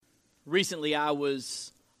Recently, I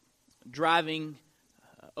was driving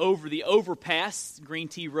over the overpass, Green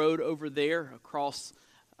Tea Road over there across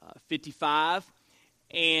 55,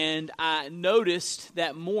 and I noticed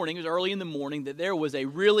that morning, it was early in the morning, that there was a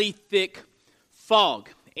really thick fog.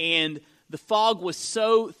 And the fog was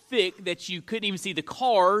so thick that you couldn't even see the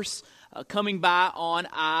cars coming by on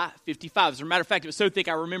I-55. As a matter of fact, it was so thick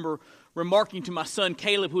I remember remarking to my son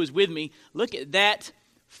Caleb, who was with me, look at that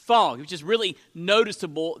fog. It was just really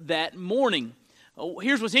noticeable that morning.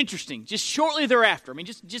 Here's what's interesting. Just shortly thereafter,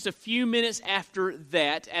 just a few minutes after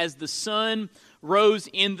that, as the sun rose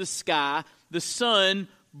in the sky, the sun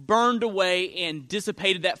burned away and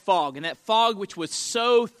dissipated that fog. And that fog, which was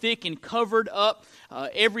so thick and covered up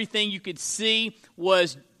everything you could see,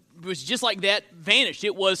 was just like that, vanished.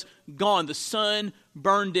 It was gone. The sun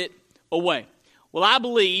burned it away. Well, I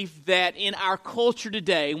believe that in our culture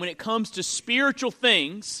today, when it comes to spiritual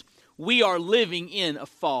things, we are living in a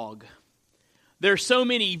fog. There are so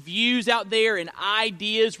many views out there and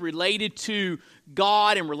ideas related to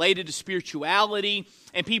God and related to spirituality,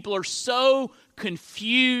 and people are so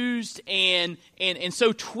confused and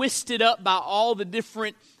so twisted up by all the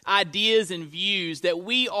different ideas and views that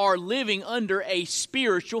we are living under a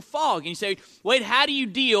spiritual fog. And you say, wait, how do you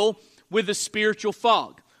deal with a spiritual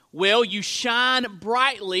fog? Well, you shine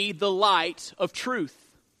brightly the light of truth.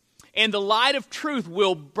 And the light of truth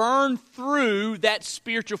will burn through that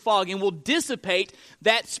spiritual fog and will dissipate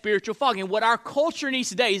that spiritual fog. And what our culture needs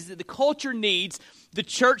today is that the culture needs the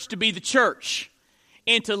church to be the church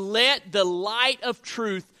and to let the light of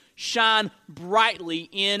truth shine brightly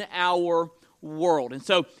in our world. And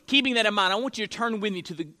so, keeping that in mind, I want you to turn with me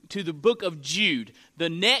to the book of Jude, the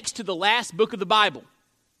next to the last book of the Bible.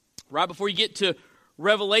 Right before you get to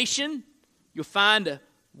Revelation, you'll find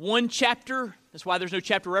one chapter. That's why there's no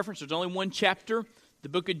chapter reference. There's only one chapter, the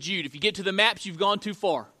book of Jude. If you get to the maps, you've gone too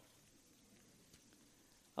far.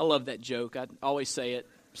 I love that joke. I always say it.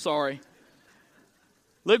 Sorry.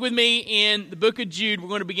 Look with me in the book of Jude. We're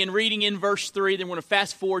going to begin reading in verse 3. Then we're going to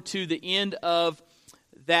fast forward to the end of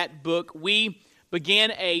that book. We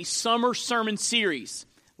began a summer sermon series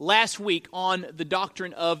last week on the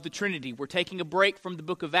doctrine of the Trinity. We're taking a break from the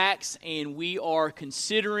book of Acts, and we are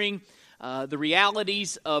considering the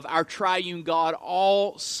realities of our triune God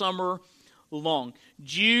all summer long.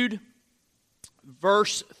 Jude,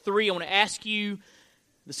 verse 3, I want to ask you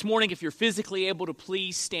this morning, if you're physically able to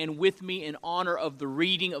please stand with me in honor of the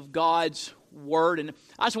reading of God's Word. And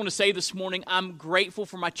I just want to say this morning, I'm grateful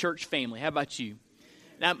for my church family. How about you?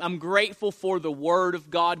 Now, I'm grateful for the Word of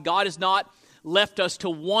God. God has not left us to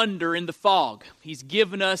wander in the fog. He's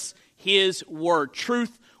given us His Word,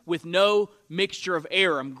 truth with no mixture of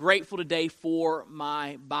error. I'm grateful today for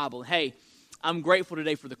my Bible. Hey, I'm grateful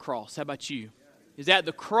today for the cross. How about you? Is at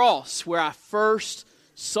the cross where I first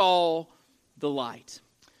saw the light.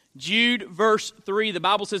 Jude, verse 3, the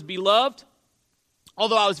Bible says, Beloved,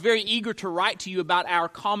 although I was very eager to write to you about our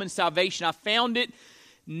common salvation, I found it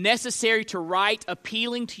necessary to write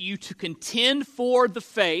appealing to you to contend for the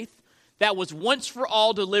faith that was once for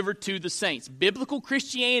all delivered to the saints. Biblical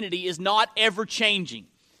Christianity is not ever changing.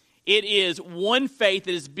 It is one faith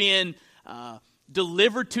that has been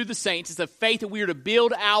delivered to the saints. It's a faith that we are to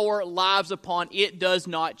build our lives upon. It does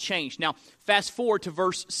not change. Now, fast forward to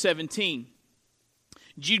verse 17.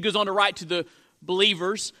 Jude goes on to write to the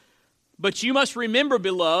believers, But you must remember,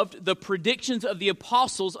 beloved, the predictions of the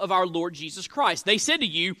apostles of our Lord Jesus Christ. They said to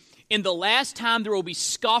you, in the last time there will be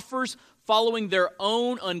scoffers following their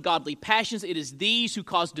own ungodly passions. It is these who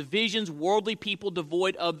cause divisions, worldly people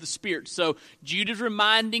devoid of the Spirit. So Jude is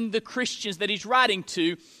reminding the Christians that he's writing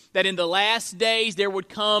to that in the last days there would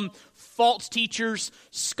come false teachers,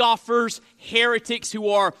 scoffers, heretics who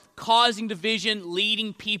are causing division,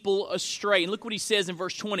 leading people astray. And look what he says in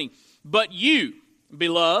verse 20. But you,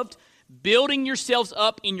 beloved, building yourselves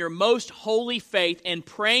up in your most holy faith and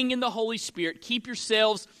praying in the Holy Spirit, keep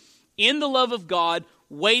yourselves in the love of God,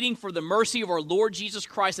 waiting for the mercy of our Lord Jesus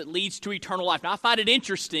Christ that leads to eternal life. Now, I find it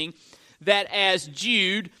interesting that as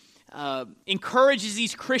Jude encourages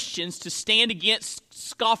these Christians to stand against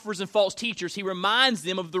scoffers and false teachers, he reminds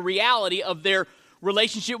them of the reality of their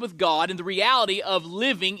relationship with God and the reality of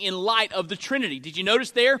living in light of the Trinity. Did you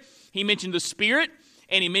notice there? He mentioned the Spirit,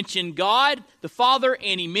 and he mentioned God, the Father,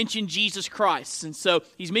 and he mentioned Jesus Christ. And so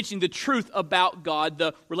he's mentioning the truth about God,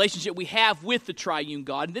 the relationship we have with the triune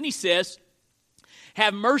God. And then he says,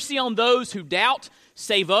 have mercy on those who doubt,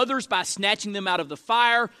 save others by snatching them out of the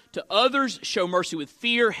fire. To others, show mercy with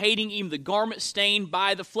fear, hating even the garment stained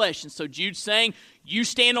by the flesh. And so Jude's saying, you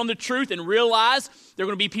stand on the truth and realize there are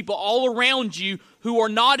going to be people all around you who are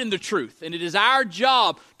not in the truth. And it is our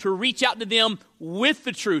job to reach out to them with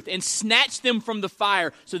the truth and snatch them from the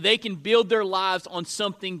fire so they can build their lives on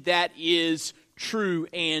something that is true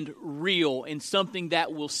and real and something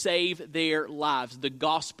that will save their lives, the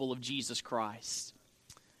gospel of Jesus Christ.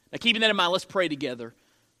 Now, keeping that in mind, let's pray together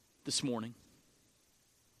this morning.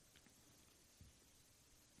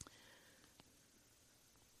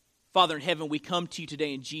 Father in heaven, we come to you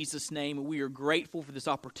today in Jesus' name, and we are grateful for this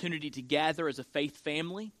opportunity to gather as a faith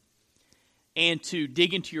family and to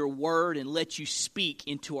dig into your word and let you speak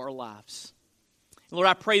into our lives. And Lord,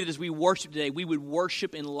 I pray that as we worship today, we would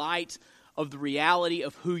worship in light of the reality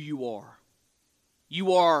of who you are.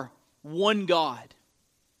 You are one God,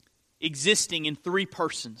 existing in three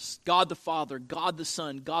persons: God the Father, God the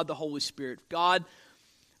Son, God the Holy Spirit. God,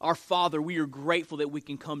 our Father, we are grateful that we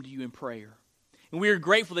can come to you in prayer. And we are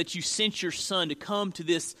grateful that you sent your Son to come to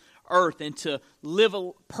this earth and to live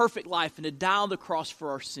a perfect life and to die on the cross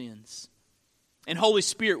for our sins. And Holy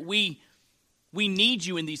Spirit, we need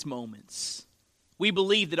you in these moments. We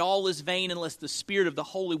believe that all is vain unless the Spirit of the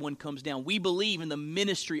Holy One comes down. We believe in the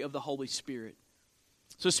ministry of the Holy Spirit.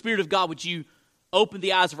 So Spirit of God, would you open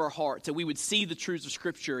the eyes of our hearts that we would see the truths of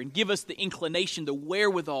Scripture and give us the inclination, the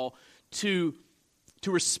wherewithal to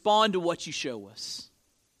respond to what you show us.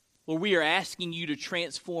 Lord, we are asking you to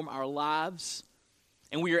transform our lives,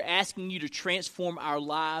 and we are asking you to transform our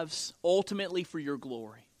lives ultimately for your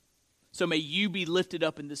glory. So may you be lifted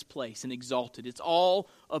up in this place and exalted. It's all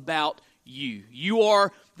about you. You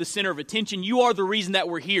are the center of attention. You are the reason that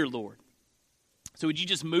we're here, Lord. So would you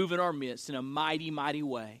just move in our midst in a mighty, mighty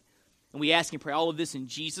way? And we ask and pray all of this in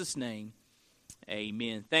Jesus' name.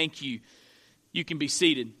 Amen. Thank you. You can be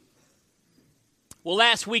seated. Well,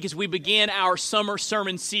 last week as we began our summer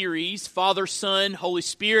sermon series, Father, Son, Holy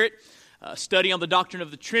Spirit, study on the doctrine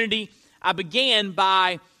of the Trinity, I began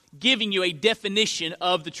by giving you a definition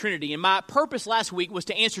of the Trinity. And my purpose last week was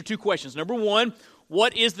to answer two questions. Number one,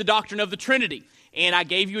 what is the doctrine of the Trinity? And I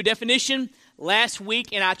gave you a definition last week,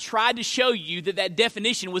 and I tried to show you that that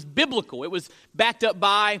definition was biblical. It was backed up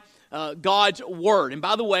by God's Word. And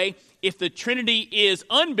by the way, if the Trinity is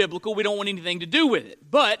unbiblical, we don't want anything to do with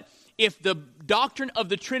it. But if the doctrine of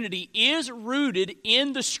the Trinity is rooted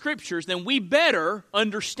in the Scriptures, then we better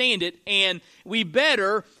understand it and we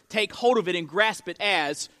better take hold of it and grasp it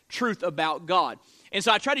as truth about God. And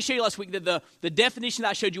so I tried to show you last week that the definition that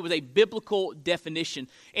I showed you was a biblical definition.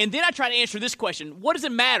 And then I tried to answer this question: what does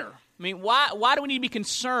it matter? I mean, why do we need to be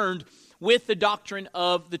concerned with the doctrine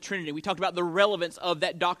of the Trinity? We talked about the relevance of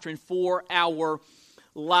that doctrine for our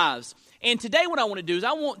lives. And today what I want to do is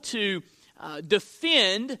I want to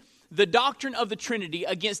defend the doctrine of the Trinity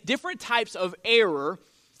against different types of error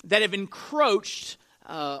that have encroached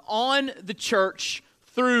on the church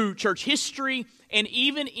through church history and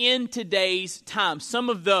even in today's time. Some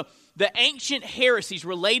of the ancient heresies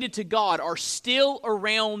related to God are still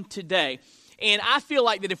around today. And I feel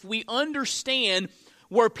like that if we understand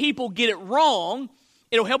where people get it wrong,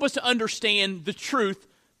 it'll help us to understand the truth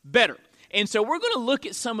better. And so we're going to look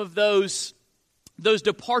at some of those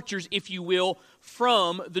departures, if you will,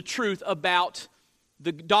 from the truth about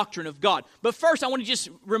the doctrine of God. But first, I want to just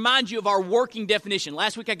remind you of our working definition.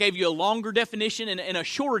 Last week, I gave you a longer definition and a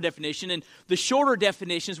shorter definition. And the shorter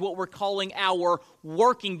definition is what we're calling our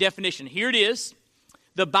working definition. Here it is.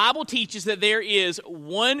 The Bible teaches that there is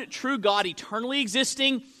one true God eternally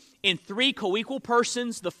existing in three co-equal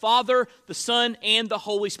persons: the Father, the Son, and the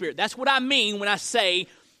Holy Spirit. That's what I mean when I say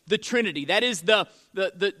the Trinity. That is the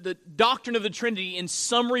doctrine of the Trinity in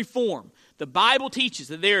summary form. The Bible teaches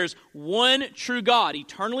that there is one true God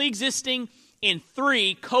eternally existing in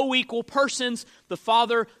three co-equal persons: the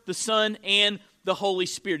Father, the Son, and the Holy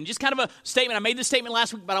Spirit. And just kind of a statement, I made this statement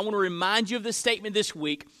last week, but I want to remind you of this statement this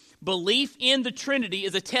week. Belief in the Trinity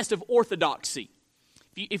is a test of orthodoxy.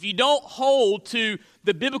 If you don't hold to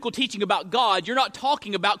the biblical teaching about God, you're not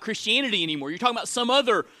talking about Christianity anymore. You're talking about some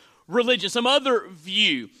other religion, some other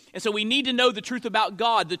view. And so we need to know the truth about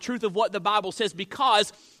God, the truth of what the Bible says,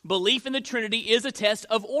 because belief in the Trinity is a test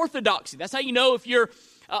of orthodoxy. That's how you know if you're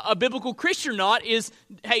a biblical Christian or not is,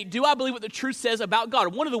 hey, do I believe what the truth says about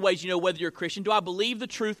God? One of the ways you know whether you're a Christian, do I believe the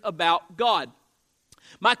truth about God?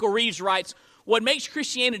 Michael Reeves writes, what makes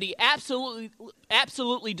Christianity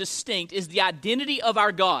absolutely distinct is the identity of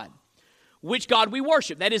our God, which God we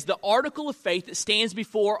worship. That is the article of faith that stands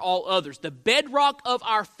before all others. The bedrock of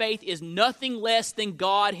our faith is nothing less than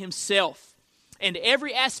God himself. And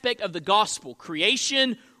every aspect of the gospel,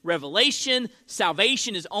 creation, revelation.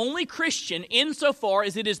 Salvation is only Christian insofar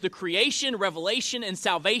as it is the creation, revelation, and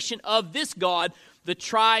salvation of this God, the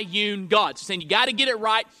triune God. So saying you got to get it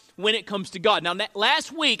right when it comes to God. Now,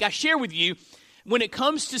 last week I shared with you, when it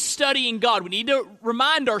comes to studying God, we need to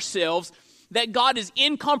remind ourselves that God is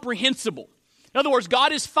incomprehensible. In other words,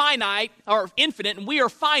 God is finite or infinite, and we are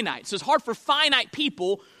finite. So it's hard for finite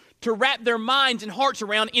people to wrap their minds and hearts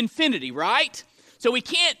around infinity, right? So we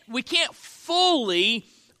can't fully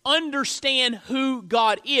understand who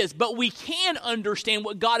God is, but we can understand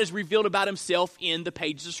what God has revealed about himself in the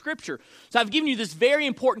pages of Scripture. So I've given you this very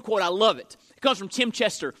important quote. I love it. It comes from Tim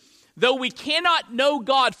Chester. Though we cannot know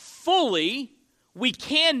God fully, we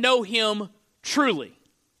can know him truly.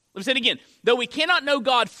 Let me say it again. Though we cannot know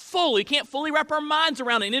God fully, can't fully wrap our minds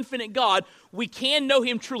around an infinite God, we can know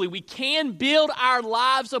him truly. We can build our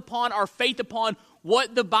lives upon, our faith upon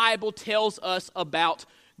what the Bible tells us about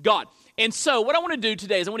God. And so what I want to do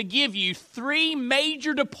today is I want to give you three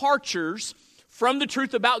major departures from the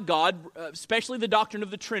truth about God, especially the doctrine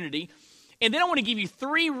of the Trinity. And then I want to give you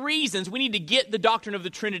three reasons we need to get the doctrine of the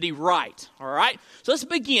Trinity right. All right? So let's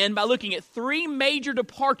begin by looking at three major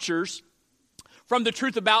departures from the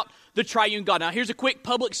truth about the triune God. Now, here's a quick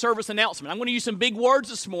public service announcement. I'm going to use some big words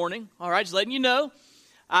this morning. All right, just letting you know.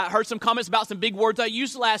 I heard some comments about some big words I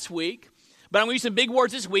used last week, but I'm going to use some big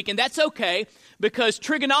words this week, and that's okay because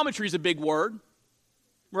trigonometry is a big word,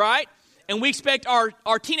 right? And we expect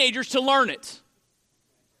our teenagers to learn it,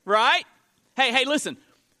 right? Hey, listen.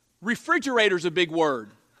 Refrigerator's a big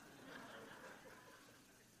word.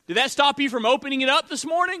 Did that stop you from opening it up this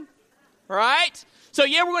morning? Right? So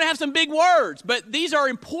yeah, we're going to have some big words, but these are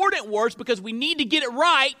important words because we need to get it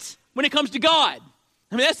right when it comes to God.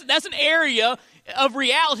 I mean, that's an area of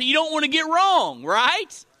reality you don't want to get wrong,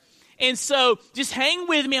 right? And so just hang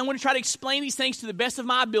with me. I'm going to try to explain these things to the best of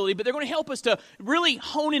my ability, but they're going to help us to really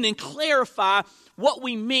hone in and clarify what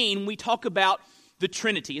we mean when we talk about the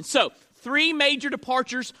Trinity. And so, three major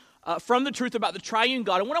departures from the truth about the triune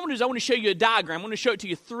God. And what I want to do is I want to show you a diagram. I'm going to show it to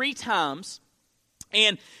you three times.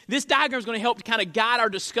 And this diagram is going to help to kind of guide our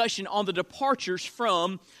discussion on the departures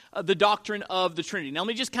from the doctrine of the Trinity. Now, let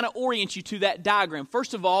me just kind of orient you to that diagram.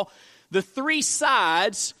 First of all, the three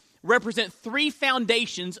sides represent three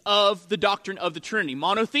foundations of the doctrine of the Trinity.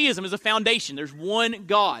 Monotheism is a foundation. There's one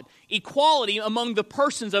God. Equality among the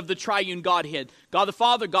persons of the triune Godhead. God the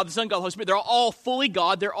Father, God the Son, God the Holy Spirit. They're all fully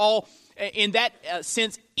God. They're all, in that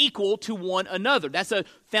sense, equal to one another. That's a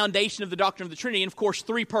foundation of the doctrine of the Trinity. And, of course,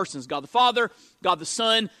 three persons. God the Father, God the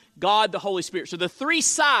Son, God the Holy Spirit. So the three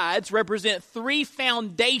sides represent three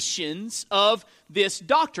foundations of this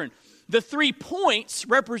doctrine. The 3 points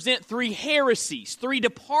represent three heresies, three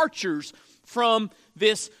departures from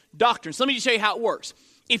this doctrine. So let me just show you how it works.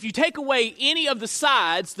 If you take away any of the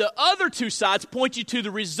sides, the other two sides point you to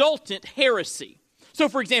the resultant heresy. So,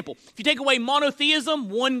 for example, if you take away monotheism,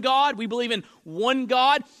 one God, we believe in one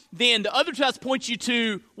God, then the other two sides point you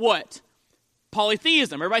to what?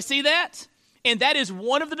 Polytheism. Everybody see that? And that is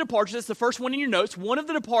one of the departures. That's the first one in your notes. One of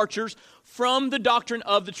the departures from the doctrine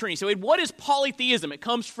of the Trinity. So what is polytheism? It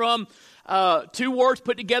comes from two words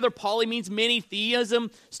put together. Poly means many.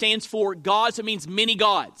 Theism stands for God, so it means many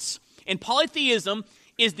gods. And polytheism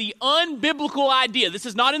is the unbiblical idea. This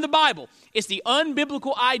is not in the Bible. It's the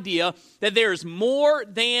unbiblical idea that there is more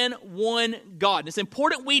than one God. And it's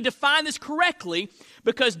important we define this correctly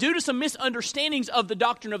because due to some misunderstandings of the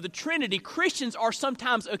doctrine of the Trinity, Christians are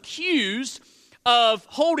sometimes accused of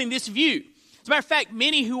holding this view. As a matter of fact,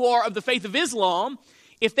 many who are of the faith of Islam,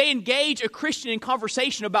 if they engage a Christian in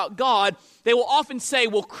conversation about God, they will often say,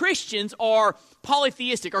 well, Christians are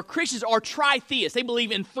polytheistic or Christians are tritheists. They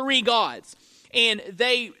believe in three gods. And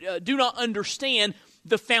they do not understand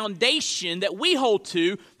the foundation that we hold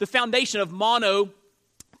to, the foundation of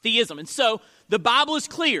monotheism. And so the Bible is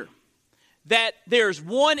clear that there's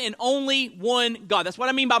one and only one God. That's what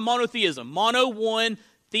I mean by monotheism. Mono, one,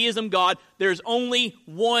 theism, God. There's only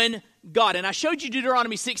one God. And I showed you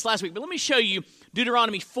Deuteronomy 6 last week, but let me show you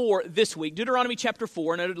Deuteronomy 4 this week. Deuteronomy chapter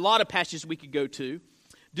 4, and there's a lot of passages we could go to.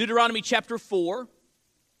 Deuteronomy chapter 4,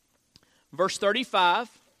 verse 35.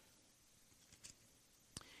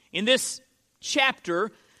 In this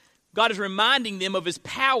chapter, God is reminding them of his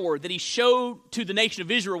power that he showed to the nation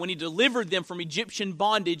of Israel when he delivered them from Egyptian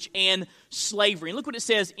bondage and slavery. And look what it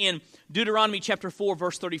says in Deuteronomy chapter 4,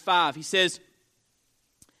 verse 35. He says,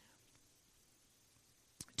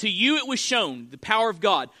 to you it was shown, the power of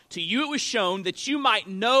God, to you it was shown that you might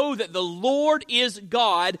know that the Lord is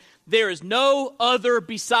God. There is no other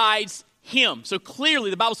besides him. So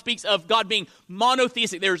clearly the Bible speaks of God being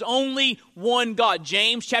monotheistic. There's only one God.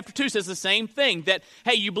 James chapter 2 says the same thing, that,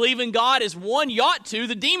 hey, you believe in God as one, you ought to.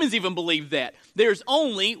 The demons even believe that. There's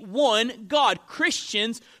only one God.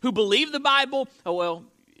 Christians who believe the Bible,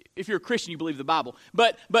 if you're a Christian, you believe the Bible.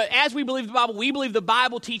 But as we believe the Bible, we believe the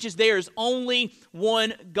Bible teaches there is only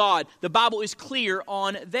one God. The Bible is clear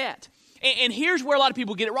on that. And here's where a lot of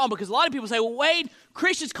people get it wrong, because a lot of people say, well, Wade,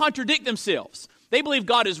 Christians contradict themselves. They believe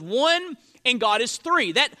God is one and God is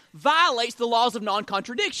three. That violates the laws of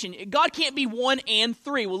non-contradiction. God can't be one and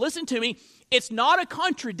three. Well, listen to me. It's not a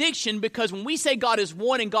contradiction, because when we say God is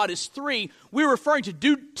one and God is three, we're referring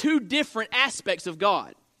to two different aspects of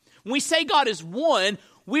God. When we say God is one,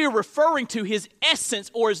 we are referring to his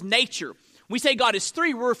essence or his nature. When we say God is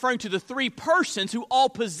three, we're referring to the three persons who all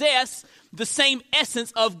possess the same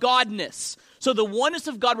essence of godness. So the oneness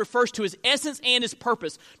of God refers to his essence and his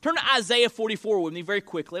purpose. Turn to Isaiah 44 with me very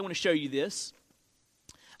quickly. I want to show you this.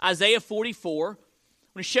 Isaiah 44. I want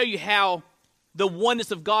to show you how the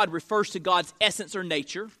oneness of God refers to God's essence or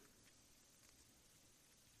nature.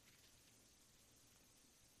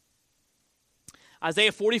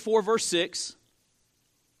 Isaiah 44 verse 6.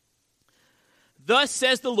 Thus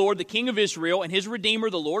says the Lord, the King of Israel, and his Redeemer,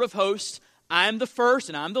 the Lord of hosts, I am the first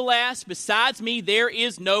and I am the last. Besides me, there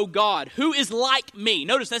is no God. Who is like me?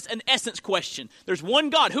 Notice that's an essence question. There's one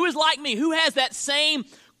God. Who is like me? Who has that same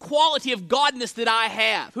quality of godness that I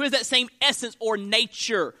have? Who has that same essence or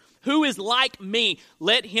nature? Who is like me?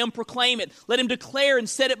 Let him proclaim it. Let him declare and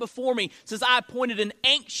set it before me. Since I appointed an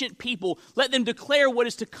ancient people, let them declare what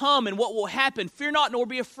is to come and what will happen. Fear not, nor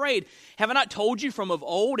be afraid. Have I not told you from of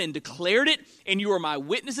old and declared it? And you are my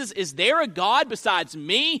witnesses. Is there a God besides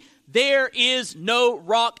me? There is no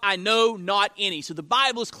rock, I know not any. So the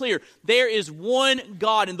Bible is clear. There is one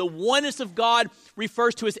God, and the oneness of God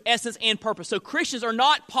refers to his essence and purpose. So Christians are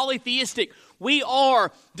not polytheistic. We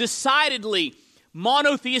are decidedly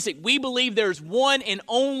monotheistic. We believe there's one and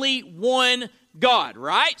only one God,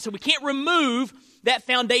 right? So we can't remove that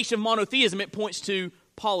foundation of monotheism. It points to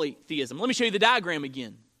polytheism. Let me show you the diagram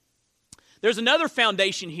again. There's another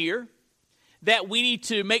foundation here that we need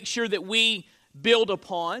to make sure that we build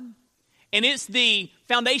upon, and it's the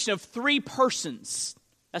foundation of three persons.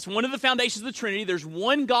 That's one of the foundations of the Trinity. There's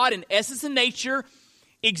one God in essence and nature,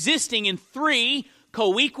 existing in three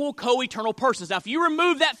co-equal, co-eternal persons. Now, if you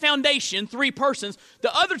remove that foundation, three persons,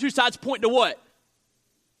 the other two sides point to what?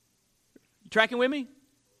 You tracking with me?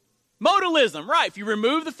 Modalism, right. If you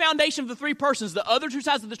remove the foundation of the three persons, the other two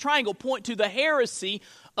sides of the triangle point to the heresy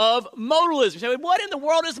of modalism. You say, what in the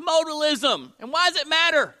world is modalism? And why does it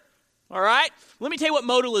matter? All right? Let me tell you what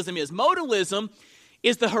modalism is. Modalism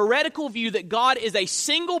is the heretical view that God is a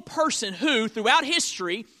single person who, throughout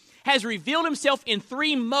history, has revealed himself in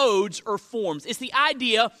three modes or forms. It's the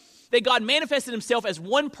idea that God manifested himself as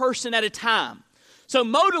one person at a time. So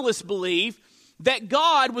modalists believe that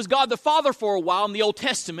God was God the Father for a while in the Old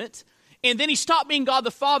Testament, and then he stopped being God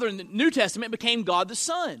the Father in the New Testament and became God the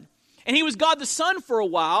Son. And he was God the Son for a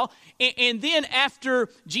while, and then after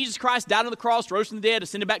Jesus Christ died on the cross, rose from the dead,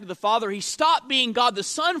 ascended back to the Father, he stopped being God the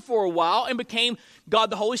Son for a while and became God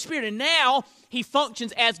the Holy Spirit. And now he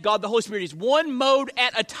functions as God the Holy Spirit. He's one mode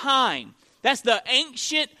at a time. That's the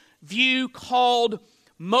ancient view called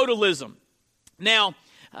modalism. Now,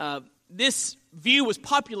 this view was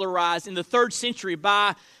popularized in the 3rd century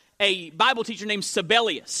by a Bible teacher named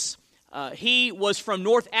Sabellius. He was from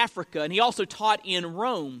North Africa, and he also taught in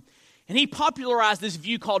Rome. And he popularized this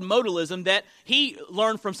view called modalism that he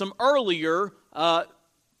learned from some earlier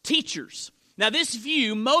teachers. Now, this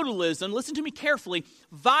view, modalism, listen to me carefully,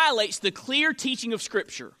 violates the clear teaching of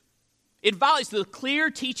Scripture. It violates the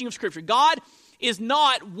clear teaching of Scripture. God is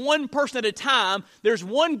not one person at a time. There's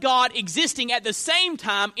one God existing at the same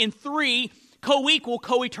time in three co-equal,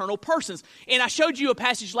 co-eternal persons. And I showed you a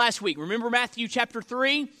passage last week. Remember Matthew chapter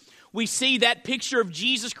 3? We see that picture of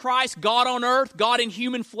Jesus Christ, God on earth, God in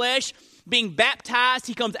human flesh, being baptized.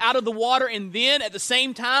 He comes out of the water, and then at the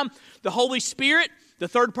same time, the Holy Spirit, the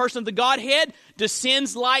third person of the Godhead,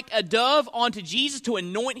 descends like a dove onto Jesus to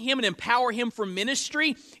anoint him and empower him for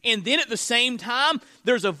ministry. And then at the same time,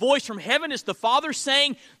 there's a voice from heaven. It's the Father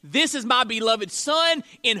saying, "This is my beloved Son,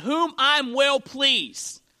 in whom I'm well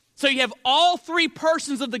pleased." So you have all three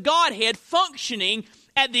persons of the Godhead functioning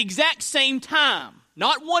at the exact same time.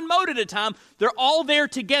 Not one mode at a time. They're all there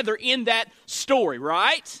together in that story,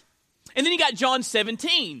 right? And then you got John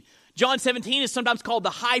 17. John 17 is sometimes called the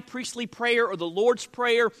high priestly prayer or the Lord's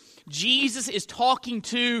Prayer. Jesus is talking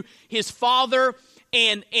to his Father.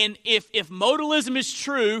 And if modalism is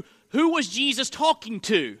true, who was Jesus talking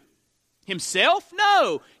to? himself?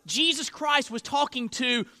 No. Jesus Christ was talking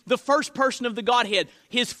to the first person of the Godhead,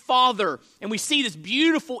 his Father. And we see this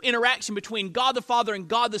beautiful interaction between God the Father and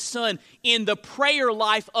God the Son in the prayer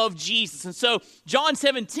life of Jesus. And so John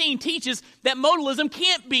 17 teaches that modalism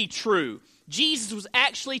can't be true. Jesus was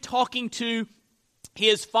actually talking to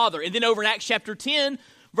his Father. And then over in Acts chapter 10,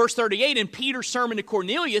 verse 38, in Peter's sermon to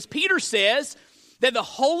Cornelius, Peter says that the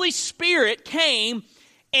Holy Spirit came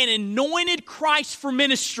and anointed Christ for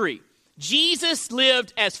ministry. Jesus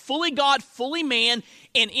lived as fully God, fully man,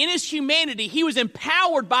 and in his humanity, he was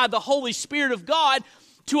empowered by the Holy Spirit of God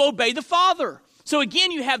to obey the Father. So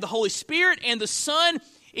again, you have the Holy Spirit and the Son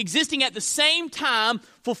existing at the same time,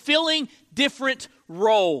 fulfilling different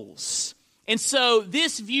roles. And so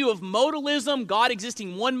this view of modalism, God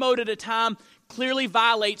existing one mode at a time, clearly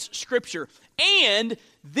violates Scripture. And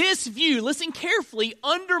this view, listen carefully,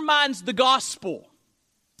 undermines the gospel.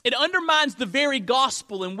 It undermines the very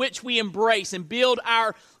gospel in which we embrace and build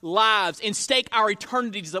our lives and stake our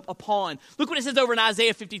eternities upon. Look what it says over in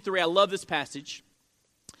Isaiah 53. I love this passage.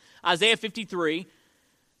 Isaiah 53.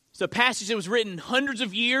 It's a passage that was written hundreds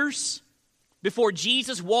of years before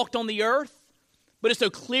Jesus walked on the earth, but it so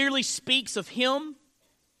clearly speaks of him.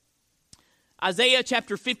 Isaiah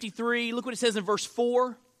chapter 53, look what it says in verse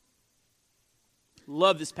 4.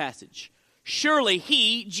 Love this passage. Surely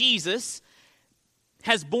he, Jesus,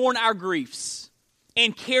 has borne our griefs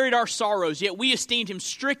and carried our sorrows, yet we esteemed him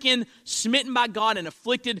stricken, smitten by God, and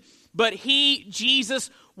afflicted. But he, Jesus,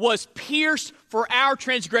 was pierced for our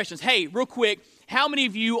transgressions. Hey, real quick, how many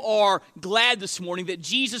of you are glad this morning that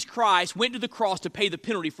Jesus Christ went to the cross to pay the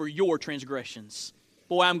penalty for your transgressions?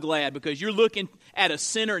 Boy, I'm glad, because you're looking at a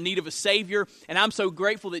sinner in need of a Savior, and I'm so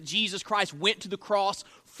grateful that Jesus Christ went to the cross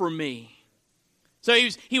for me. So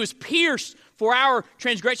he was pierced for our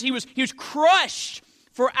transgressions. He was crushed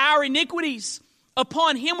for our iniquities.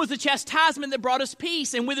 Upon him was the chastisement that brought us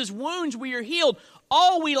peace, and with his wounds we are healed.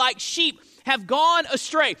 All we like sheep have gone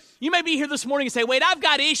astray. You may be here this morning and say, wait, I've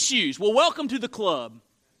got issues. Well, welcome to the club.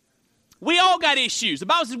 We all got issues. The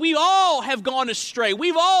Bible says we all have gone astray.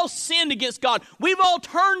 We've all sinned against God. We've all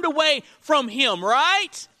turned away from him,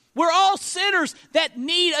 right? We're all sinners that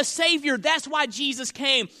need a Savior. That's why Jesus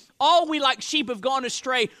came. All we like sheep have gone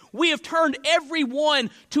astray. We have turned every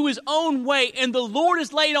one to his own way, and the Lord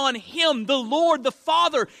has laid on him, the Lord, the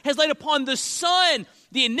Father, has laid upon the Son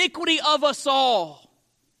the iniquity of us all.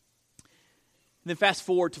 And then fast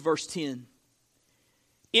forward to verse 10.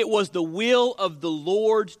 It was the will of the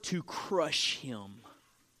Lord to crush him.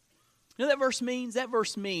 You know what that verse means? That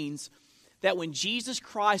verse means that when Jesus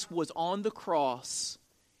Christ was on the cross,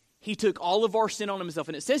 he took all of our sin on himself.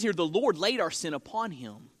 And it says here, the Lord laid our sin upon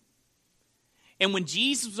him. And when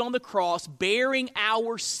Jesus was on the cross bearing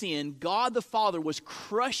our sin, God the Father was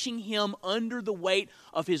crushing him under the weight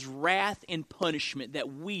of his wrath and punishment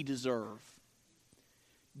that we deserve.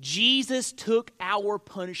 Jesus took our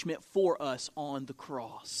punishment for us on the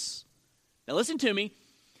cross. Now listen to me.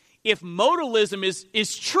 If modalism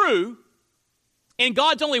is true, and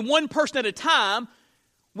God's only one person at a time,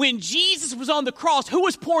 when Jesus was on the cross, who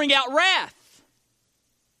was pouring out wrath?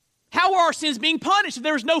 How are our sins being punished if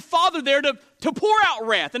there was no Father there to pour out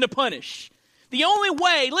wrath and to punish? The only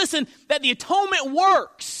way, listen, that the atonement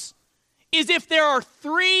works is if there are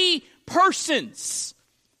three persons.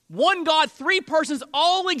 One God, three persons,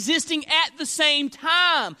 all existing at the same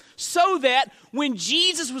time. So that when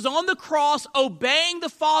Jesus was on the cross obeying the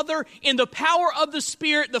Father in the power of the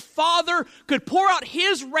Spirit, the Father could pour out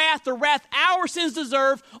his wrath, the wrath our sins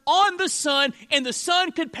deserve, on the Son, and the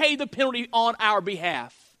Son could pay the penalty on our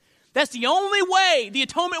behalf. That's the only way the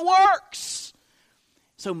atonement works.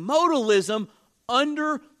 So modalism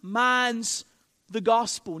undermines the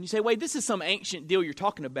gospel. And you say, wait, this is some ancient deal you're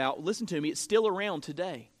talking about. Listen to me, it's still around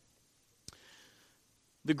today.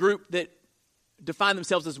 The group that define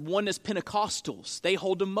themselves as Oneness Pentecostals, they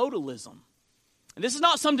hold to modalism. And this is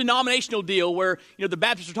not some denominational deal where the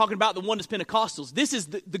Baptists are talking about the Oneness Pentecostals. This is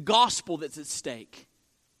the gospel that's at stake.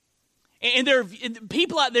 And there are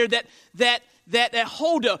people out there that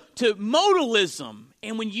hold to modalism.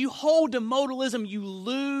 And when you hold to modalism, you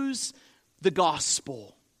lose the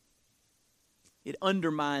gospel. It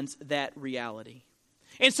undermines that reality.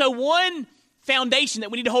 And so one foundation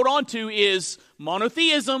that we need to hold on to is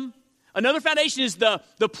monotheism. Another foundation is the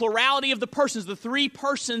plurality of the persons, the three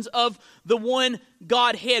persons of the one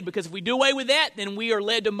Godhead. Because if we do away with that, then we are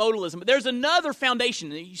led to modalism. But there's another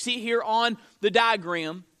foundation. You see it here on the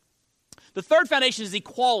diagram. The third foundation is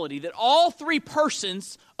equality, that all three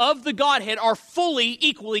persons of the Godhead are fully,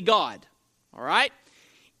 equally God. All right?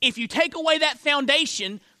 If you take away that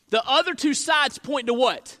foundation, the other two sides point to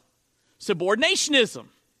what? Subordinationism.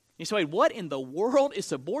 You say, what in the world is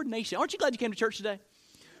subordination? Aren't you glad you came to church today?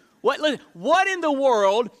 What in the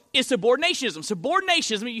world is subordinationism?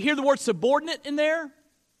 Subordinationism, you hear the word subordinate in there?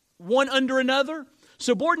 One under another?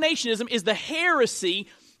 Subordinationism is the heresy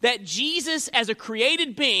that Jesus as a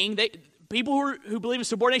created being, people who believe in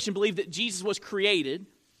subordination believe that Jesus was created.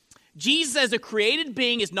 Jesus as a created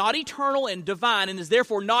being is not eternal and divine and is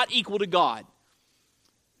therefore not equal to God.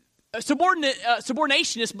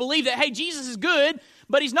 Subordinationists believe that, hey, Jesus is good,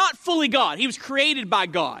 but he's not fully God. He was created by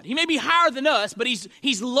God. He may be higher than us, but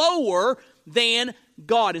he's lower than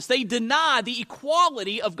God. And so they deny the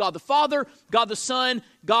equality of God the Father, God the Son,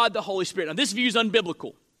 God the Holy Spirit. Now, this view is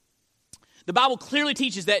unbiblical. The Bible clearly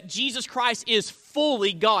teaches that Jesus Christ is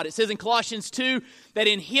fully God. It says in Colossians 2 that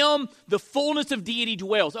in him the fullness of deity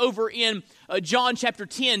dwells. Over in John chapter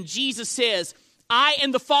 10, Jesus says, I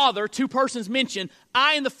and the Father, two persons mentioned,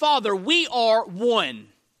 I and the Father, we are one.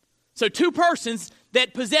 So two persons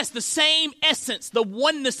that possess the same essence, the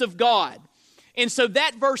oneness of God. And so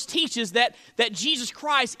that verse teaches that Jesus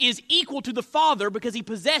Christ is equal to the Father because he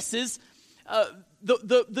possesses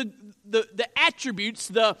the attributes,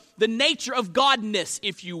 the nature of godness,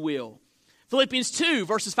 if you will. Philippians 2,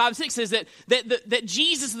 verses 5 and 6 says that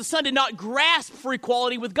Jesus the Son did not grasp for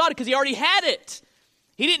equality with God because he already had it.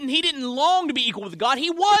 He didn't long to be equal with God.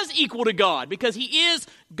 He was equal to God because he is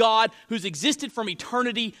God who's existed from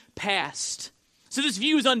eternity past. So this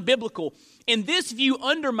view is unbiblical, and this view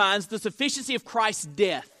undermines the sufficiency of Christ's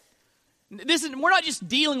death. We're not just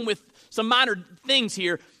dealing with some minor things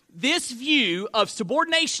here. This view of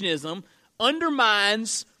subordinationism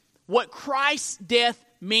undermines what Christ's death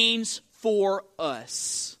means for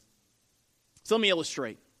us. So let me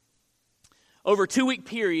illustrate. Over a 2-week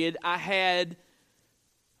period, I had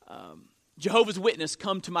Jehovah's Witness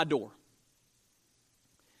come to my door.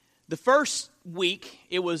 The first week,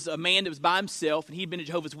 it was a man that was by himself, and he'd been a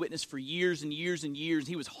Jehovah's Witness for years and years and years.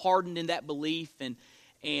 He was hardened in that belief, and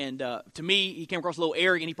to me, he came across a little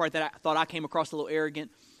arrogant. He probably thought I came across a little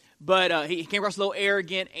arrogant. But he came across a little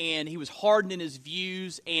arrogant, and he was hardened in his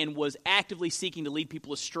views and was actively seeking to lead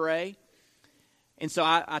people astray. And so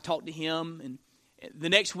I talked to him, and the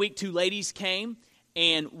next week, 2 ladies came,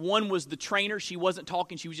 and one was the trainer. She wasn't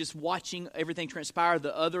talking. She was just watching everything transpire.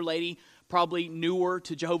 The other lady, probably newer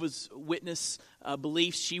to Jehovah's Witness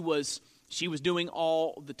beliefs, she was doing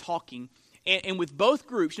all the talking. And with both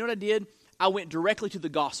groups, you know what I did? I went directly to the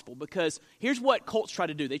gospel, because here's what cults try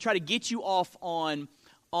to do. They try to get you off on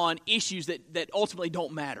issues that ultimately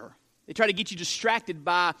don't matter. They try to get you distracted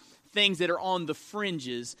by things that are on the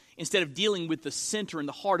fringes instead of dealing with the center and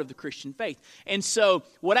the heart of the Christian faith. And so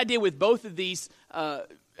what I did with both of these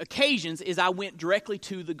occasions is I went directly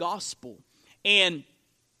to the gospel. And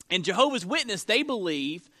Jehovah's Witness, they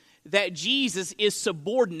believe that Jesus is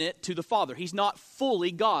subordinate to the Father. He's not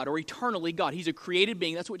fully God or eternally God. He's a created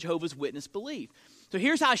being. That's what Jehovah's Witness believe. So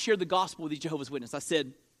here's how I shared the gospel with these Jehovah's Witnesses. I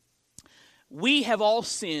said, we have all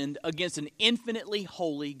sinned against an infinitely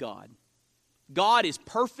holy God. God is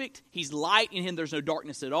perfect. He's light. In him there's no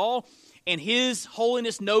darkness at all. And his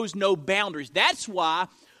holiness knows no boundaries. That's why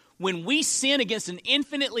when we sin against an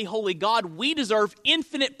infinitely holy God, we deserve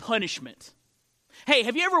infinite punishment. Hey,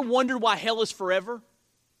 have you ever wondered why hell is forever?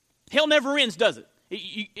 Hell never ends, does it?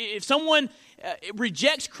 If someone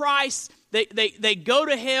rejects Christ, they go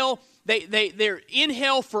to hell. They're in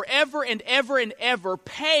hell forever and ever and ever,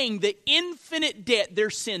 paying the infinite debt their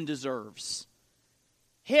sin deserves.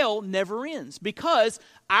 Hell never ends because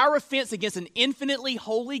our offense against an infinitely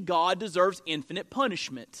holy God deserves infinite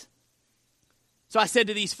punishment. So I said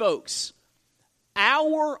to these folks,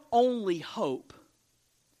 our only hope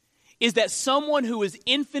is that someone who is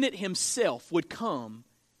infinite himself would come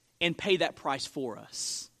and pay that price for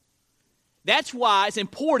us. That's why it's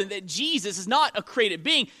important that Jesus is not a created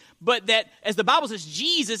being, but that, as the Bible says,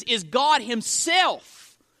 Jesus is God himself,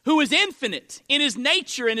 who is infinite in his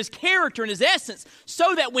nature and his character and his essence,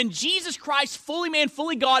 so that when Jesus Christ, fully man,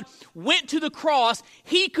 fully God, went to the cross,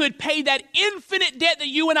 he could pay that infinite debt that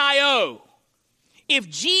you and I owe. If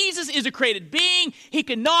Jesus is a created being, he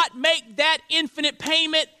cannot make that infinite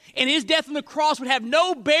payment, and his death on the cross would have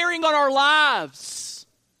no bearing on our lives.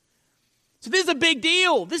 So this is a big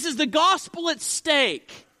deal. This is the gospel at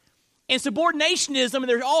stake. And subordinationism, and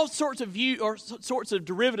there's all sorts of sorts of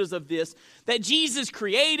derivatives of this, that Jesus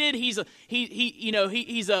created, he's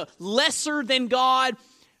a lesser than God,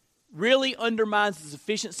 really undermines the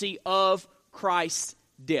sufficiency of Christ's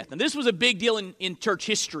death. And this was a big deal in church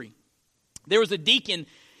history. There was a deacon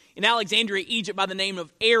in Alexandria, Egypt, by the name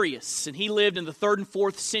of Arius, and he lived in the 3rd and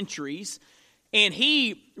 4th centuries. And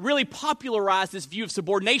he really popularized this view of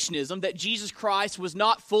subordinationism, that Jesus Christ was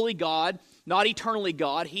not fully God not eternally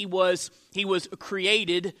God. He was a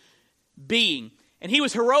created being. And he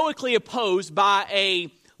was heroically opposed by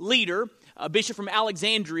a leader, a bishop from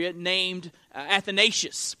Alexandria named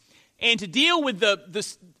Athanasius. And to deal with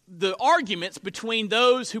the arguments between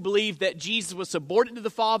those who believe that Jesus was subordinate to the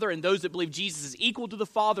Father and those that believe Jesus is equal to the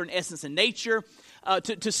Father in essence and nature,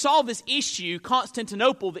 to solve this issue,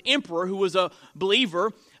 Constantinople, the emperor, who was a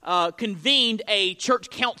believer, convened a church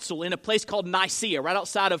council in a place called Nicaea, right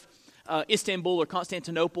outside of Istanbul or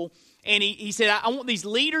Constantinople. And he said, I want these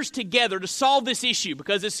leaders together to solve this issue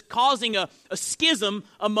because it's causing a schism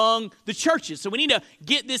among the churches. So we need to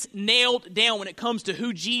get this nailed down when it comes to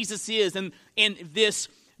who Jesus is and this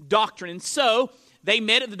doctrine. And so they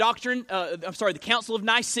met at the Council of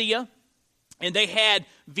Nicaea, and they had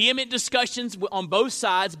vehement discussions on both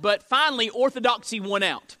sides, but finally orthodoxy won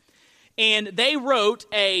out. And they wrote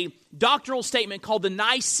a doctrinal statement called the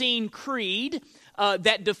Nicene Creed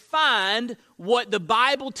that defined what the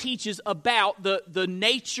Bible teaches about the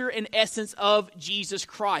nature and essence of Jesus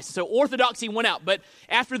Christ. So orthodoxy went out, but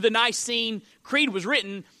after the Nicene Creed was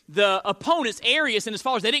written, the opponents, Arius and his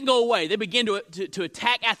followers, they didn't go away. They began to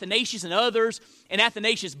attack Athanasius and others, and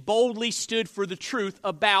Athanasius boldly stood for the truth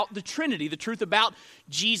about the Trinity, the truth about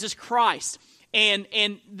Jesus Christ. And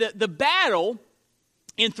the battle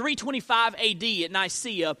in 325 AD at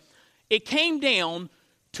Nicaea, it came down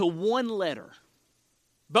to one letter.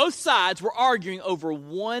 Both sides were arguing over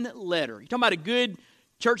one letter. You talking about a good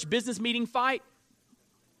church business meeting fight?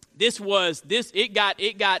 It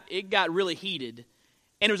got really heated.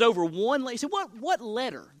 And it was over one letter. He said, what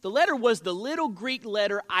letter? The letter was the little Greek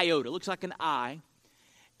letter iota. It looks like an I.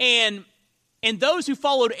 And those who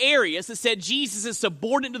followed Arius that said Jesus is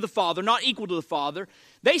subordinate to the Father, not equal to the Father,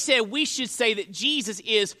 they said we should say that Jesus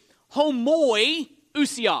is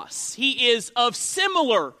homoousios. He is of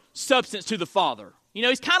similar substance to the Father. You know,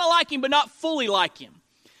 he's kind of like him, but not fully like him.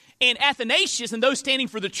 And Athanasius and those standing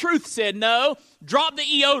for the truth said, no, drop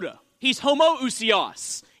the iota. He's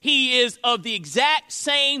homoousios. He is of the exact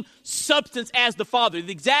same substance as the Father,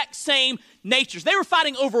 the exact same natures. They were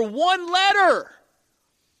fighting over one letter.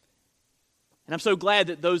 And I'm so glad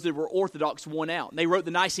that those that were Orthodox won out. And they wrote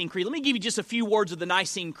the Nicene Creed. Let me give you just a few words of the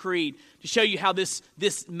Nicene Creed to show you how this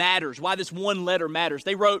matters, why this one letter matters.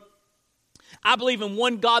 They wrote, I believe in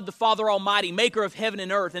one God, the Father Almighty, maker of heaven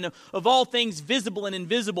and earth, and of all things visible and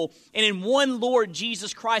invisible, and in one Lord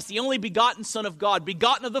Jesus Christ, the only begotten Son of God,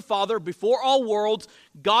 begotten of the Father, before all worlds,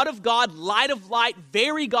 God of God, light of light,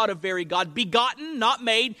 very God of very God, begotten, not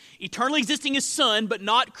made, eternally existing as Son, but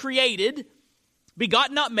not created,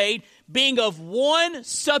 begotten, not made, being of one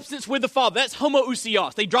substance with the Father. That's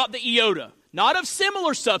homoousios. They dropped the iota. Not of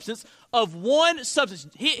similar substance, of one substance.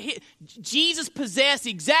 Jesus possessed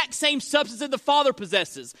the exact same substance that the Father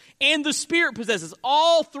possesses and the Spirit possesses.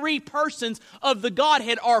 All three persons of the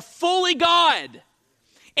Godhead are fully God.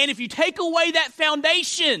 And if you take away that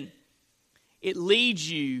foundation, it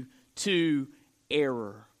leads you to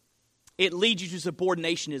error. It leads you to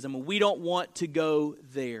subordinationism, and we don't want to go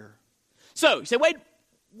there. So, you say, wait,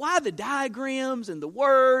 why the diagrams and the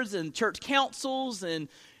words and church councils and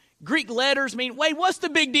Greek letters? I mean, wait, what's the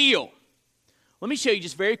big deal? Let me show you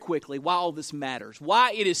just very quickly why all this matters,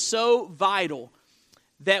 why it is so vital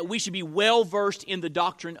that we should be well-versed in the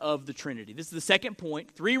doctrine of the Trinity. This is the second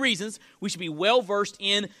point. 3 reasons we should be well-versed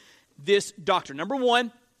in this doctrine. Number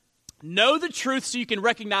 1, know the truth so you can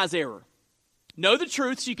recognize error. Know the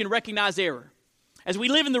truth so you can recognize error. As we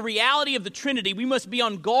live in the reality of the Trinity, we must be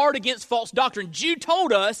on guard against false doctrine. Jude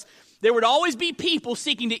told us there would always be people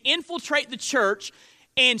seeking to infiltrate the church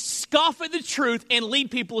and scoff at the truth and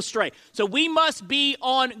lead people astray. So we must be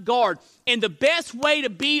on guard. And the best way to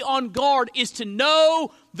be on guard is to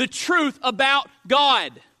know the truth about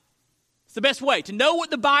God. It's the best way, to know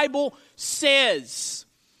what the Bible says.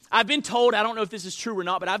 I've been told, I don't know if this is true or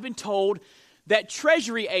not, but I've been told that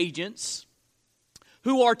treasury agents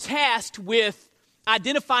who are tasked with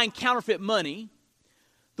identifying counterfeit money,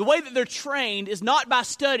 the way that they're trained is not by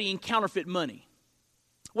studying counterfeit money.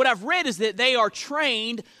 What I've read is that they are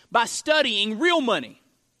trained by studying real money.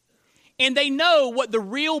 And they know what the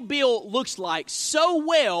real bill looks like so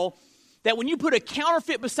well that when you put a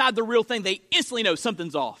counterfeit beside the real thing, they instantly know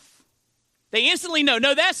something's off. They instantly know,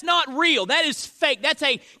 no, that's not real. That is fake. That's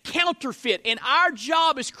a counterfeit. And our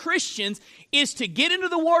job as Christians is to get into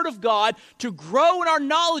the Word of God, to grow in our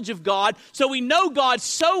knowledge of God, so we know God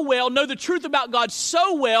so well, know the truth about God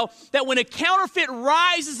so well, that when a counterfeit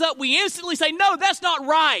rises up, we instantly say, no, that's not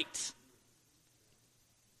right.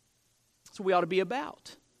 That's what we ought to be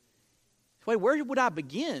about. Wait, where would I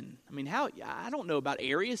begin? I mean, I don't know about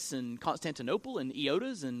Arius and Constantinople and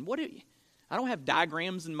Iotas and I don't have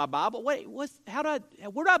diagrams in my Bible. Where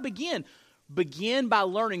do I begin? Begin by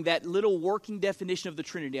learning that little working definition of the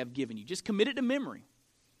Trinity I've given you. Just commit it to memory.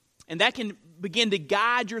 And that can begin to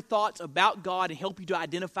guide your thoughts about God and help you to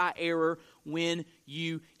identify error when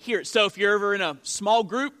you hear it. So if you're ever in a small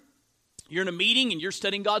group, you're in a meeting and you're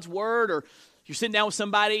studying God's Word, or you're sitting down with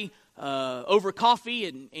somebody over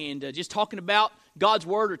coffee and just talking about God's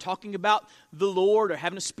Word, or talking about the Lord, or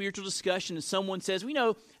having a spiritual discussion, and someone says,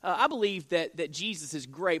 I believe that Jesus is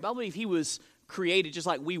great, but I believe he was created just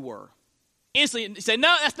like we were. Instantly say,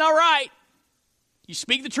 no, that's not right. You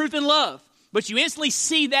speak the truth in love, but you instantly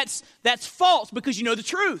see that's false because you know the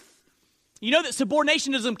truth. You know that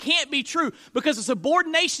subordinationism can't be true, because if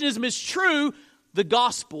subordinationism is true, the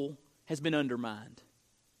gospel has been undermined.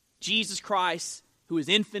 Jesus Christ, who is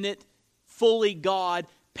infinite, fully God,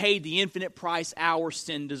 paid the infinite price our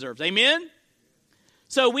sin deserves. Amen?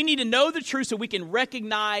 So we need to know the truth so we can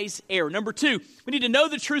recognize error. Number 2, we need to know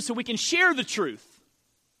the truth so we can share the truth.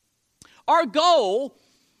 Our goal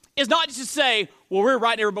is not just to say, well, we're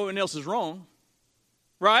right and everybody else is wrong.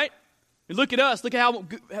 Right? And look at us. Look at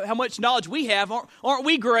how much knowledge we have. Aren't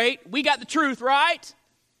we great? We got the truth, right?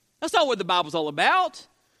 That's not what the Bible's all about.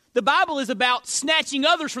 The Bible is about snatching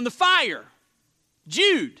others from the fire.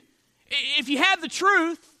 Jude, if you have the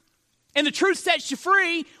truth and the truth sets you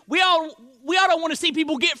free, we ought to want to see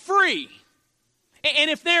people get free.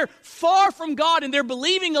 And if they're far from God and they're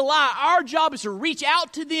believing a lie, our job is to reach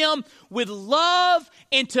out to them with love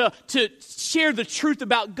and to share the truth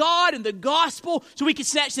about God and the gospel so we can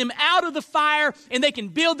snatch them out of the fire and they can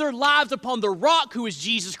build their lives upon the rock who is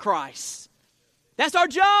Jesus Christ. That's our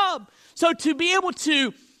job. So to be able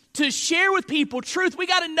to share with people truth, we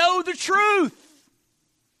got to know the truth.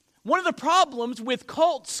 One of the problems with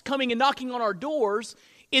cults coming and knocking on our doors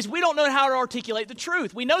is we don't know how to articulate the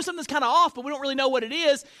truth. We know something's kind of off, but we don't really know what it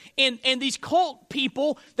is. And these cult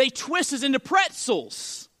people, they twist us into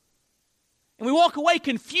pretzels. And we walk away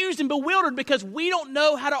confused and bewildered because we don't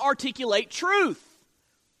know how to articulate truth.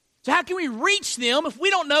 So how can we reach them if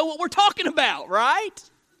we don't know what we're talking about, right?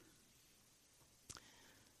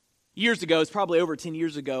 Years ago, it's probably over 10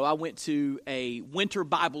 years ago, I went to a winter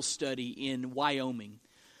Bible study in Wyoming.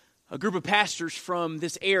 A group of pastors from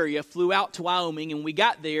this area flew out to Wyoming, and when we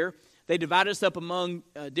got there, they divided us up among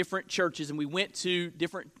different churches, and we went to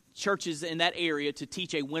different churches in that area to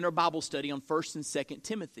teach a winter Bible study on 1st and 2nd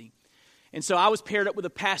Timothy. And so I was paired up with a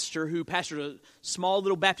pastor who pastored a small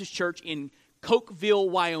little Baptist church in Cokeville,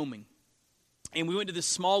 Wyoming. And we went to this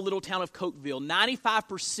small little town of Cokeville.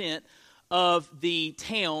 95% of the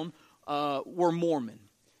town were Mormon.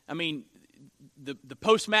 I mean, the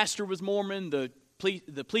postmaster was Mormon, the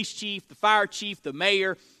police chief, the fire chief, the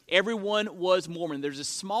mayor, everyone was Mormon. There's a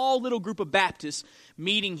small little group of Baptists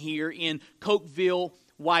meeting here in Cokeville,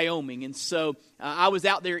 Wyoming. And so I was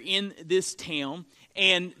out there in this town,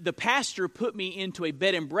 and the pastor put me into a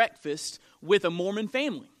bed and breakfast with a Mormon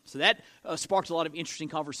family. So that sparked a lot of interesting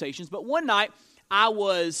conversations. But one night, I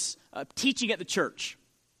was teaching at the church.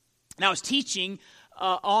 And I was teaching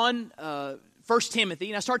on 1 Timothy,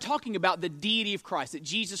 and I started talking about the deity of Christ, that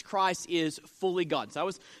Jesus Christ is fully God. So I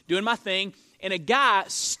was doing my thing, and a guy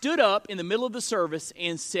stood up in the middle of the service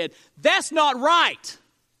and said, "That's not right."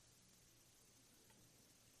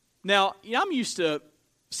 Now, I'm used to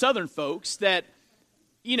Southern folks that,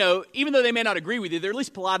 even though they may not agree with you, they're at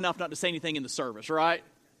least polite enough not to say anything in the service, right?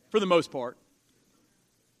 For the most part.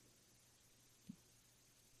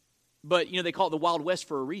 But, they call it the Wild West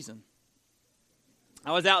for a reason.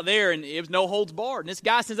 I was out there, and it was no holds barred. And this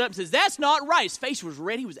guy stands up and says, "That's not right." His face was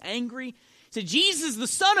red. He was angry. He said, "Jesus is the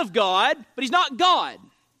Son of God, but he's not God."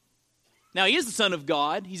 Now, he is the Son of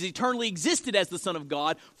God. He's eternally existed as the Son of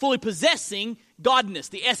God, fully possessing godness,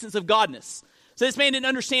 the essence of godness. So this man didn't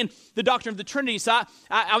understand the doctrine of the Trinity. So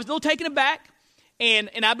I was a little taken aback, and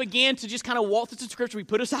I began to just kind of walk through some scripture. We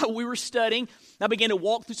put aside what we were studying, and I began to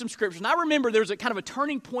walk through some scriptures. And I remember there was a kind of a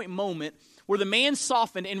turning point moment where the man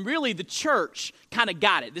softened, and really the church kind of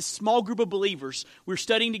got it. This small group of believers, we were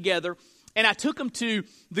studying together, and I took them to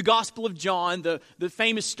the Gospel of John, the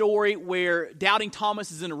famous story where doubting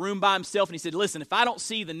Thomas is in a room by himself, and he said, "Listen, if I don't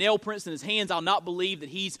see the nail prints in his hands, I'll not believe that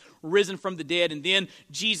he's risen from the dead." And then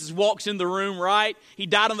Jesus walks in the room, right? He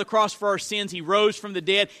died on the cross for our sins. He rose from the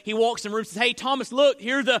dead. He walks in the room and says, "Hey, Thomas, look,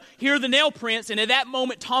 here are the nail prints." And at that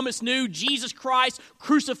moment, Thomas knew Jesus Christ,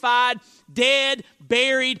 crucified, dead,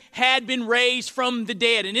 buried, had been raised from the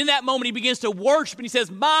dead. And in that moment, he begins to worship, and he says,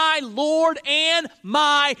 "My Lord and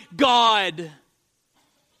my God."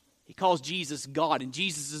 He calls Jesus God, and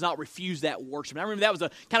Jesus does not refuse that worship. And I remember that was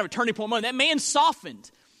a kind of a turning point moment. That man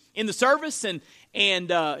softened. in the service, and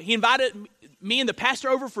he invited me and the pastor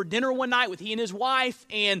over for dinner one night with he and his wife,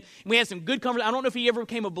 and we had some good conversation. I don't know if he ever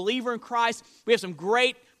became a believer in Christ. We had some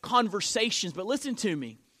great conversations, but listen to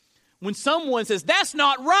me. When someone says, that's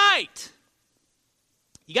not right,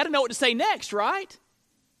 you got to know what to say next, right?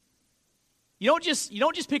 You don't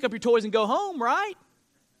just pick up your toys and go home, right?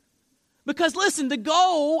 Because listen, the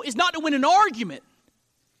goal is not to win an argument.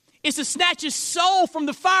 It's to snatch his soul from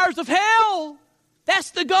the fires of hell.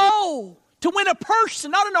 That's the goal. To win a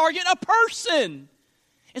person, not an argument, a person.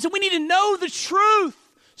 And so we need to know the truth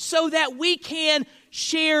so that we can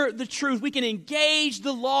share the truth. We can engage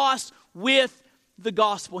the lost with the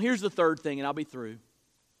gospel. Here's the third thing, and I'll be through.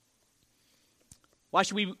 Why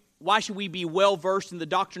should we be well versed in the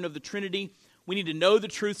doctrine of the Trinity? We need to know the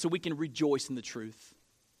truth so we can rejoice in the truth.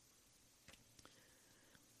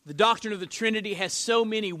 The doctrine of the Trinity has so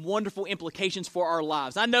many wonderful implications for our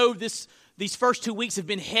lives. I know these first 2 weeks have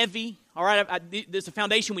been heavy. All right, there's a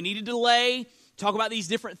foundation we needed to lay, talk about these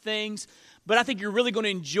different things. But I think you're really going to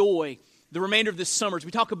enjoy the remainder of this summer as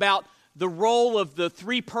we talk about the role of the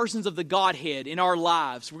three persons of the Godhead in our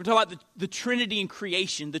lives. We're going to talk about the Trinity in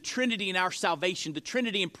creation, the Trinity in our salvation, the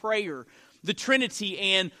Trinity in prayer, the Trinity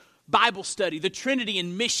and Bible study, the Trinity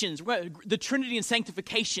in missions, the Trinity in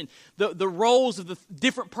sanctification, the roles of the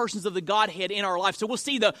different persons of the Godhead in our life. So we'll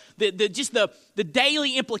see the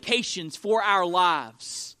daily implications for our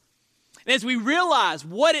lives. And as we realize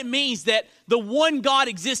what it means that the one God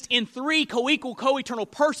exists in three co-equal, co-eternal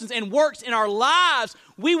persons and works in our lives,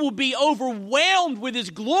 we will be overwhelmed with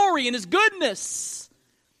His glory and His goodness.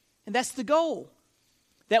 And that's the goal.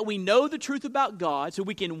 That we know the truth about God so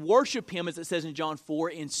we can worship Him, as it says in John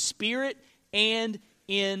 4, in spirit and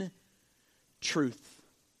in truth.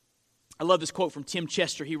 I love this quote from Tim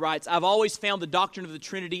Chester. He writes, "I've always found the doctrine of the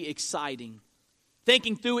Trinity exciting.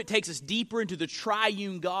 Thinking through it takes us deeper into the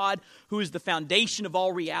triune God who is the foundation of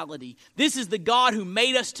all reality. This is the God who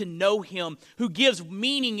made us to know Him, who gives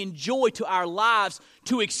meaning and joy to our lives.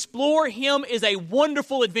 To explore Him is a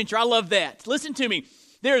wonderful adventure." I love that. Listen to me.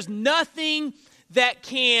 There's nothing that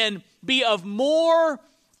can be of more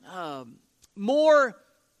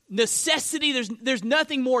necessity. There's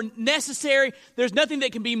nothing more necessary. There's nothing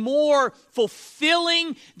that can be more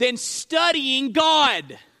fulfilling than studying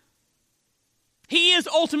God. He is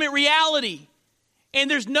ultimate reality.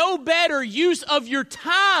 And there's no better use of your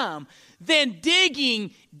time than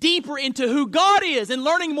digging deeper into who God is and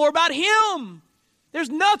learning more about Him. There's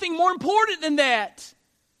nothing more important than that.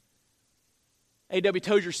 A.W.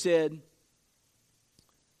 Tozer said,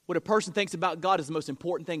 what a person thinks about God is the most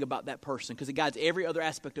important thing about that person because it guides every other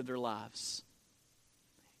aspect of their lives.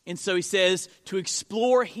 And so he says, to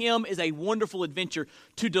explore Him is a wonderful adventure.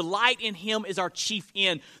 To delight in Him is our chief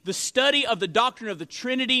end. The study of the doctrine of the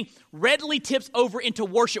Trinity readily tips over into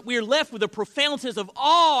worship. We are left with a profound sense of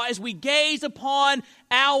awe as we gaze upon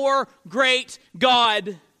our great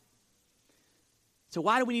God. So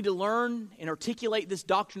why do we need to learn and articulate this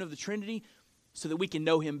doctrine of the Trinity? So that we can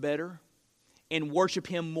know Him better and worship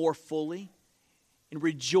Him more fully and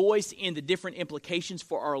rejoice in the different implications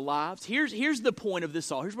for our lives. Here's the point of this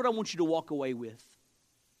all. Here's what I want you to walk away with.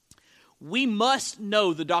 We must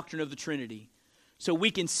know the doctrine of the Trinity so we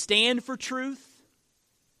can stand for truth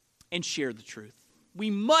and share the truth. We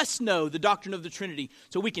must know the doctrine of the Trinity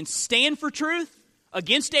so we can stand for truth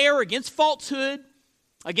against error, against falsehood,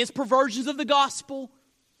 against perversions of the gospel,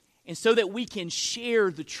 and so that we can share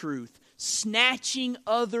the truth, snatching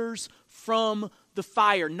others from the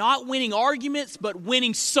fire, not winning arguments, but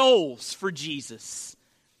winning souls for Jesus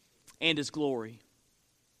and His glory.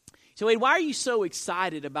 So, Wade, why are you so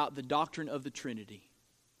excited about the doctrine of the Trinity?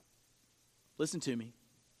 Listen to me.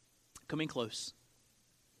 Come in close.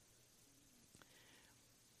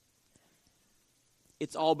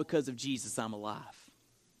 It's all because of Jesus I'm alive.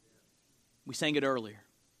 We sang it earlier.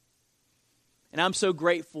 And I'm so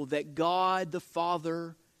grateful that God the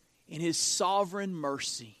Father, in His sovereign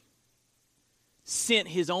mercy, sent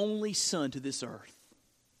His only Son to this earth.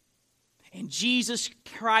 And Jesus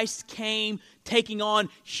Christ came taking on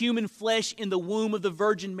human flesh in the womb of the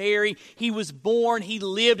Virgin Mary. He was born, He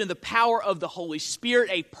lived in the power of the Holy Spirit,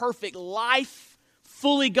 a perfect life,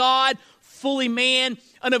 fully God, fully man,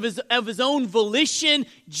 and of his own volition,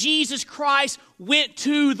 Jesus Christ went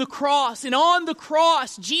to the cross. And on the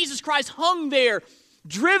cross, Jesus Christ hung there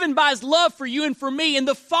driven by his love for you and for me. And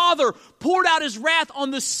the Father poured out his wrath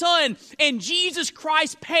on the Son, and Jesus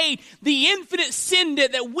Christ paid the infinite sin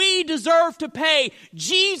debt that we deserve to pay.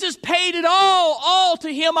 Jesus paid it all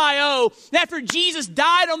to him I owe. And after Jesus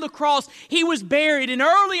died on the cross, he was buried, and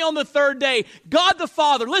early on the third day, God the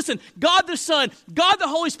Father, listen, God the Son, God the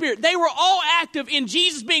Holy Spirit, they were all active in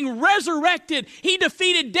Jesus being resurrected. He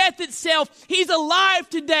defeated death itself. He's alive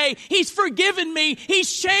today. He's forgiven me.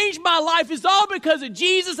 He's changed my life. It's all because of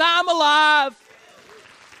Jesus, I'm alive.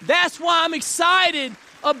 That's why I'm excited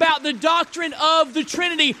about the doctrine of the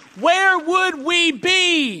Trinity. Where would we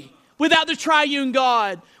be without the triune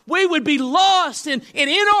God? We would be lost and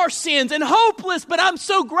in our sins and hopeless, but I'm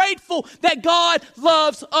so grateful that God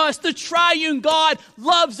loves us. The triune God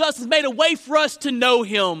loves us, has made a way for us to know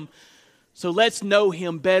him. So let's know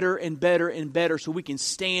him better and better and better so we can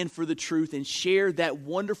stand for the truth and share that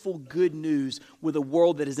wonderful good news with a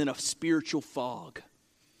world that is in a spiritual fog.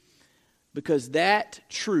 Because that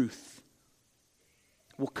truth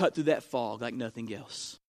will cut through that fog like nothing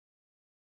else.